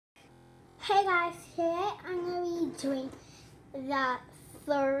Hey guys, today I'm going to be doing the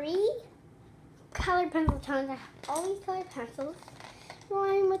 3 colored pencil challenge. I have all these colored pencils.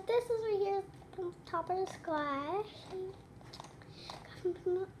 One with this is right here on the top of the splash.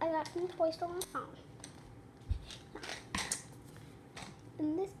 I got from the toy store on phone.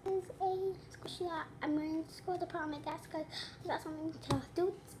 And this is a squishy that I'm going to go to put on my desk because I got something to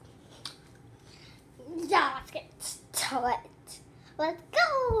do. Yeah, let's get to it. Let's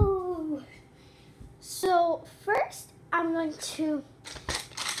go! So first, I'm going to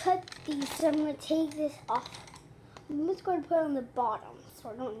put these. So I'm going to take this off. I'm just going to put it on the bottom, so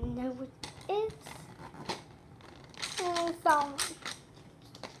I don't know what it is. And so,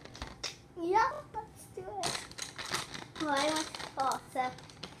 yeah, let's do it. Well, I want so the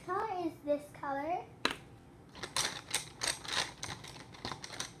color is this color.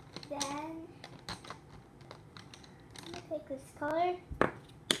 Then I'm going to take this color.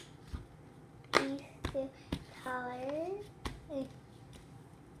 These 2 colors.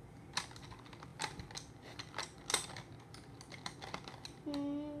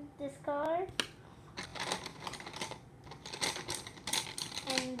 This color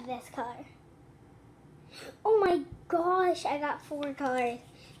and this color. Oh my gosh, I got 4 colors.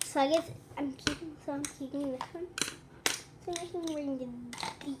 So I guess I'm keeping this one. So I can bring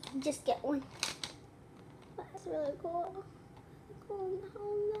just get one. That's really cool.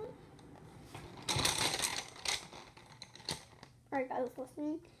 Alright guys,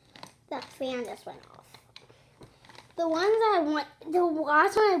 listen. That fan just went off. The ones the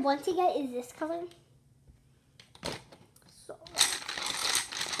last one I want to get is this color. So,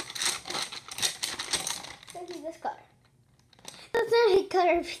 let's do this color. That's not a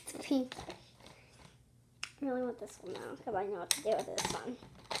color, it's pink. I really want this one now because I know what to do with this one.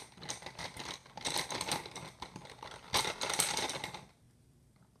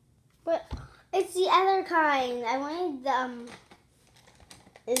 But it's the other kind. I wanted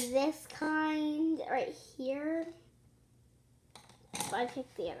this kind right here. So I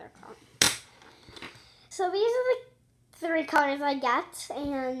picked the other color. So these are the 3 colors I get,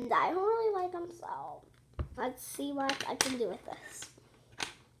 and I don't really like them, so let's see what I can do with this.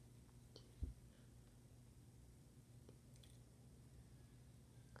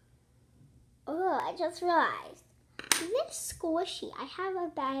 Oh, I just realized, this squishy, I have a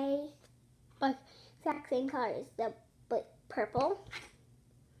bag, like exact same colors, but purple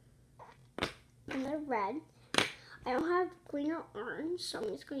and the red. I don't have green or orange, so I'm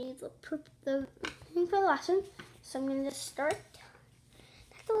just going to use the thing for the last one. So I'm going to just start.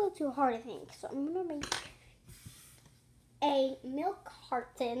 That's a little too hard, I think. So I'm going to make a milk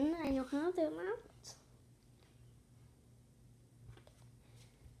carton. I know how to do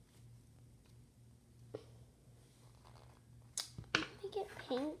that. Make it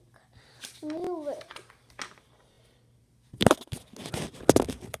pink. Move it.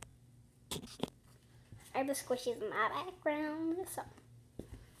 I have the squishies in my background. So.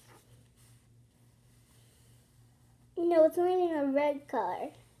 No, it's not even a red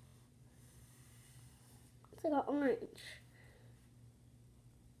color. It's like an orange.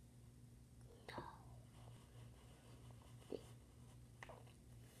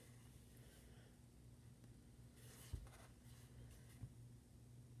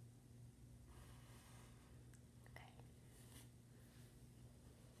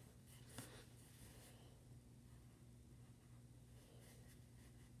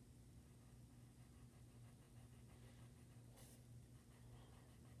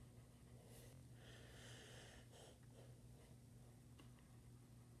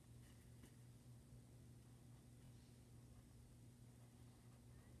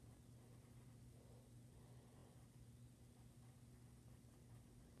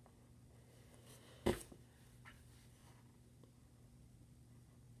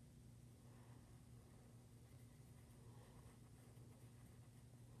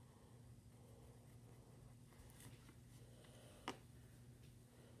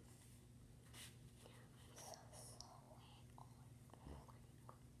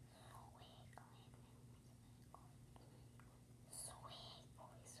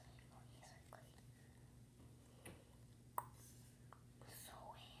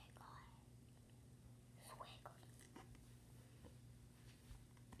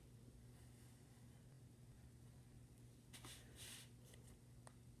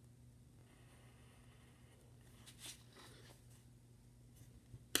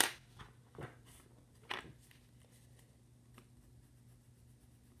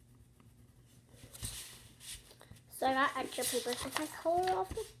 So I got extra paper, so if I color off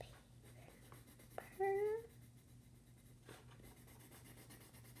the paper.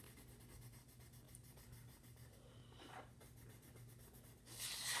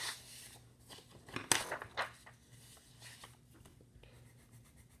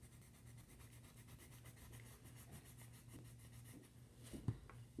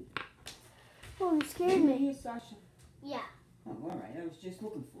 Oh, you scared me. Here, Sasha. Yeah. Oh, all right. I was just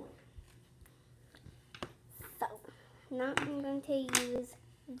looking for it. So, now I'm going to use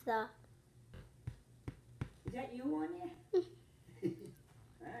the... Is that you on there?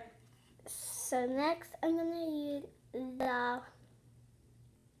 All right. So next, I'm going to use the...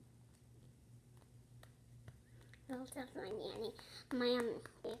 Oh, that's my nanny. My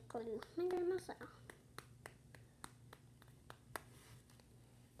big glue. My grandma's so.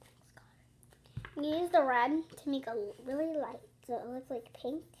 Use the red to make a really light, so it looks like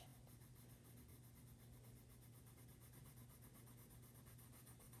pink.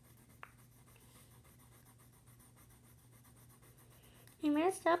 I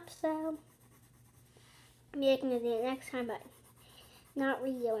messed up, so maybe I can do it next time, but not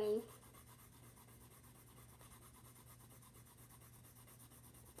redoing.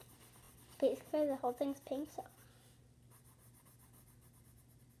 Basically, the whole thing's pink, so.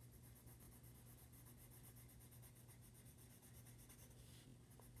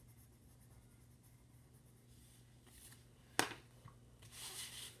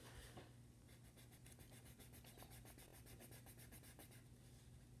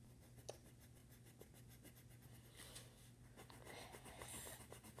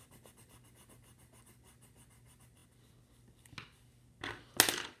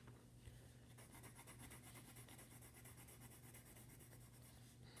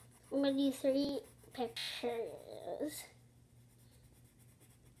 I'm going to do 3 pictures.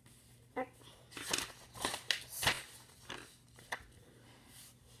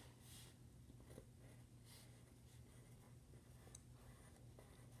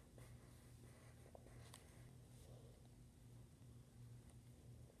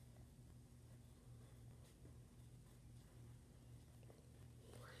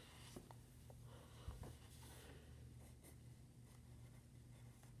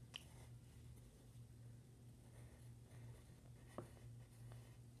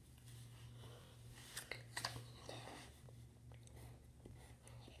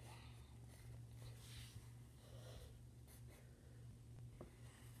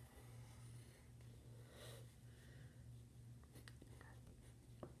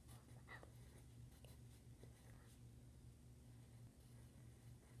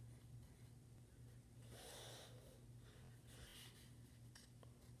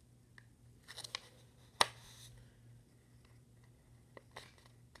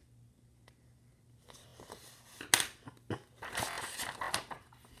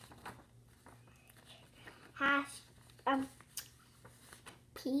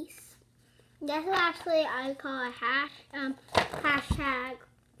 Piece. That's what actually I call a hashtag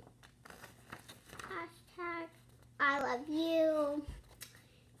I love you,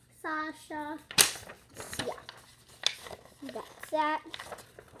 Sasha. So, yeah, that's that.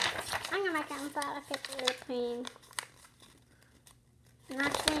 I'm gonna make that a picture of clean. And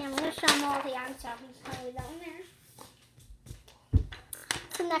actually, I'm gonna show them all the answer. I'm just down there.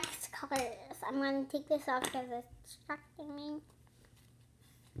 The next colors. I'm gonna take this off because it's distracting me.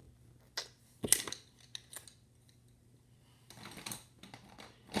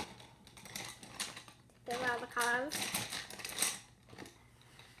 All the colors.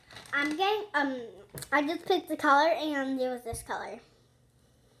 I'm getting I just picked the color and it was this color.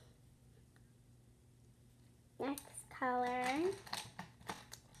 Next color.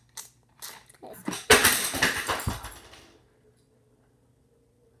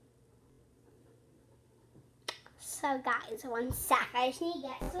 So guys, one sec. I just need to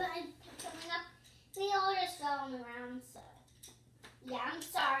get so I picked something up. They all just fell on the ground, so yeah, I'm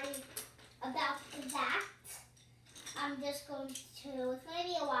sorry about that. I'm just going to, it's going to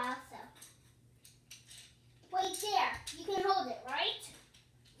be a while, so. Wait there, you can hold it, right?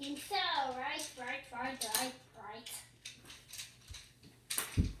 Think so, right.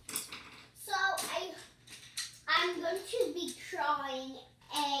 So, I'm going to be drawing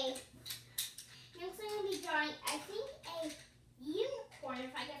I think a unicorn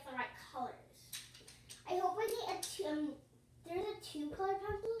if I get the right colors. I hope I get there's a 2 color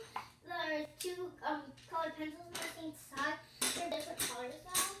pencil. There are 2 colored pencils on the same side. They're different colors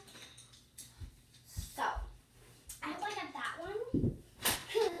though. So, I hope I get that one.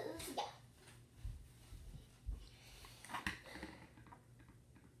 Yeah.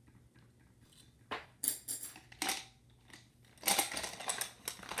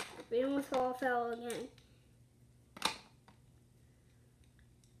 We almost all fell again.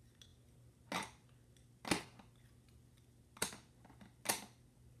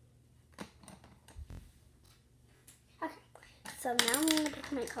 So now I'm going to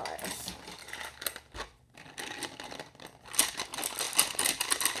pick my colors.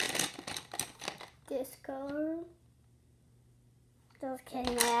 this color. Just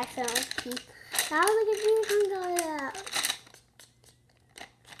kidding, I accidentally peeked. That was like a unicorn color.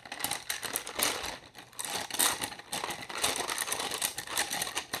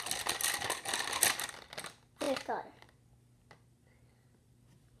 This color.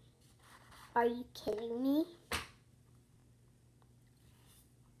 Are you kidding me?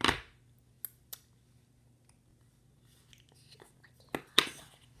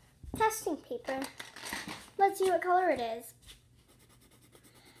 Testing paper. Let's see what color it is.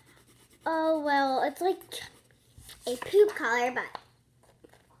 Oh, well, it's like a poop color, but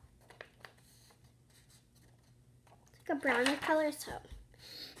it's like a brownish color, so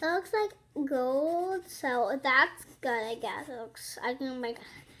it looks like gold, so that's good, I guess. It looks, I can make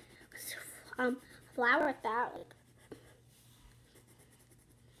flower with that.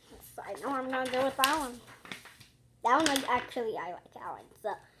 So I know what I'm gonna do with that one. That one, like, actually, I like that one.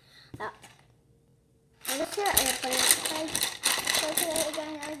 So, I'm just here airplane outside. So today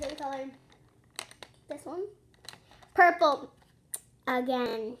again, I was colored this one purple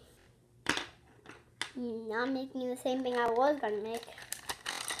again. Not making the same thing I was gonna make.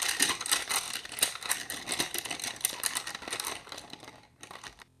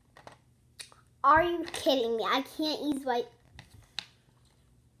 Are you kidding me? I can't use white.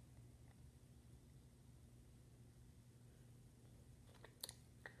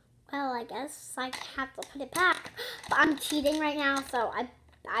 Well, I guess I have to put it back. But I'm cheating right now, so I'm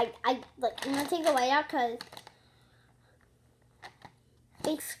gonna take the white out because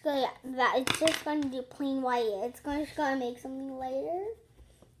basically that it's just gonna do plain white. It's just gonna make something later.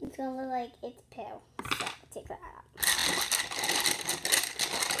 It's gonna look like it's pale. So take that out.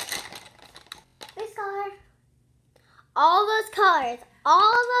 This color. All those colors.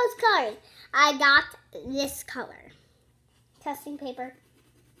 I got this color. Testing paper.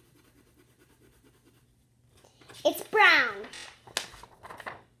 It's brown.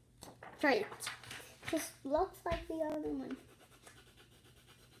 Right. Just looks like the other one.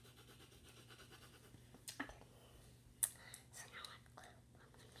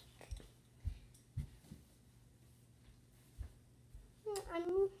 Okay.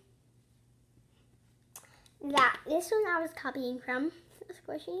 So now this one I was copying from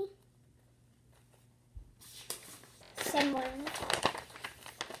Squishy. Same one.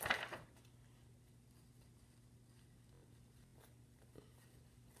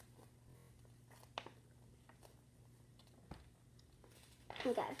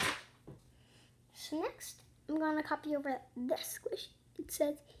 Okay. So next, I'm gonna copy over this squish. It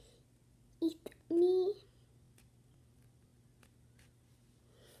says, "Eat me."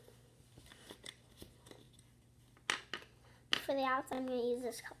 For the outside, I'm gonna use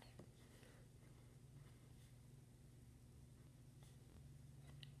this color.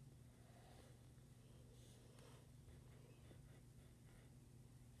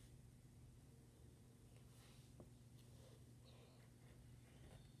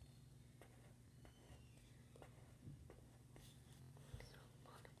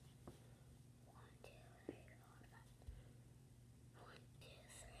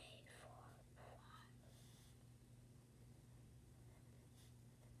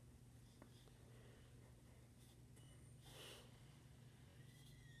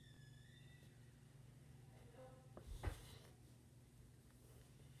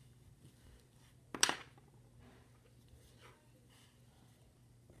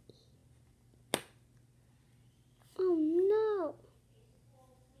 Oh no!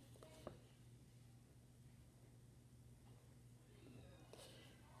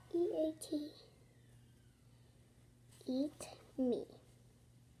 E-A-T. Eat me.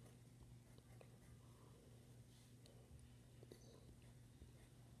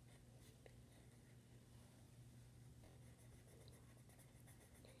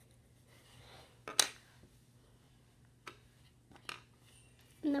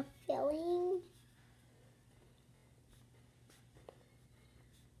 And the filling.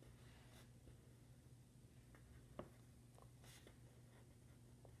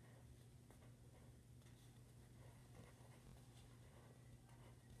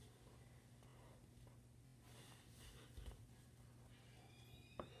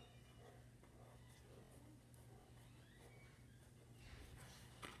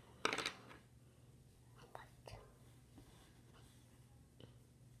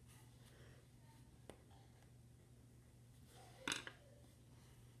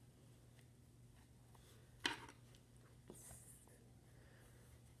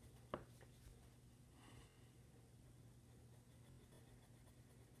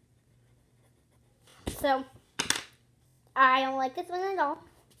 So, I don't like this one at all.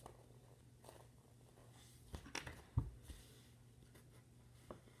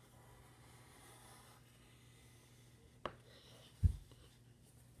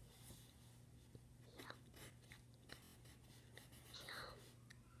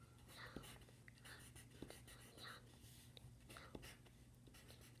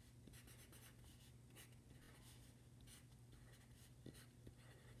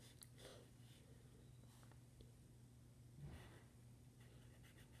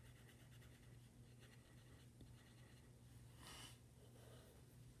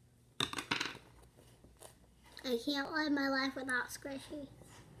 I can't live my life without squishies.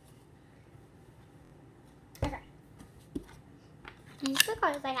 Okay. These are the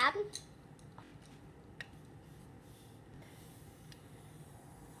colors I have.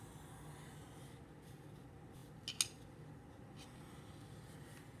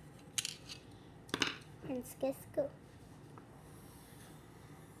 And Skisco.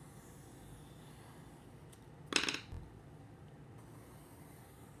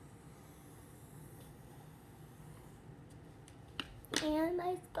 And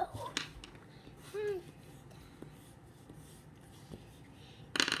let's go.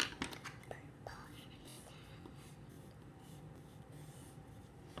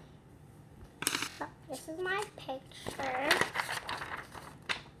 So, this is my picture.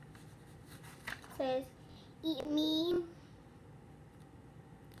 It says, "Eat me,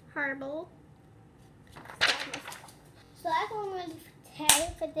 herbal." So that's what I'm going to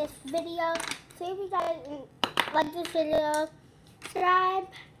say for this video. So if you guys like this video, subscribe,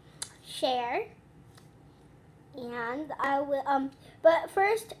 share, and I will but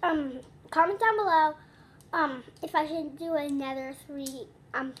first comment down below if I should do another three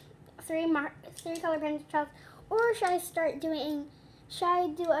color pencil challenges, or should I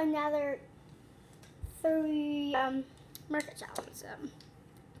do another 3 marker challenges.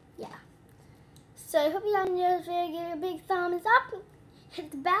 Yeah. So I hope you guys enjoyed this video. Give it a big thumbs up,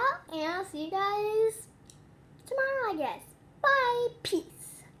 hit the bell, and I'll see you guys tomorrow, I guess. Bye. Peace.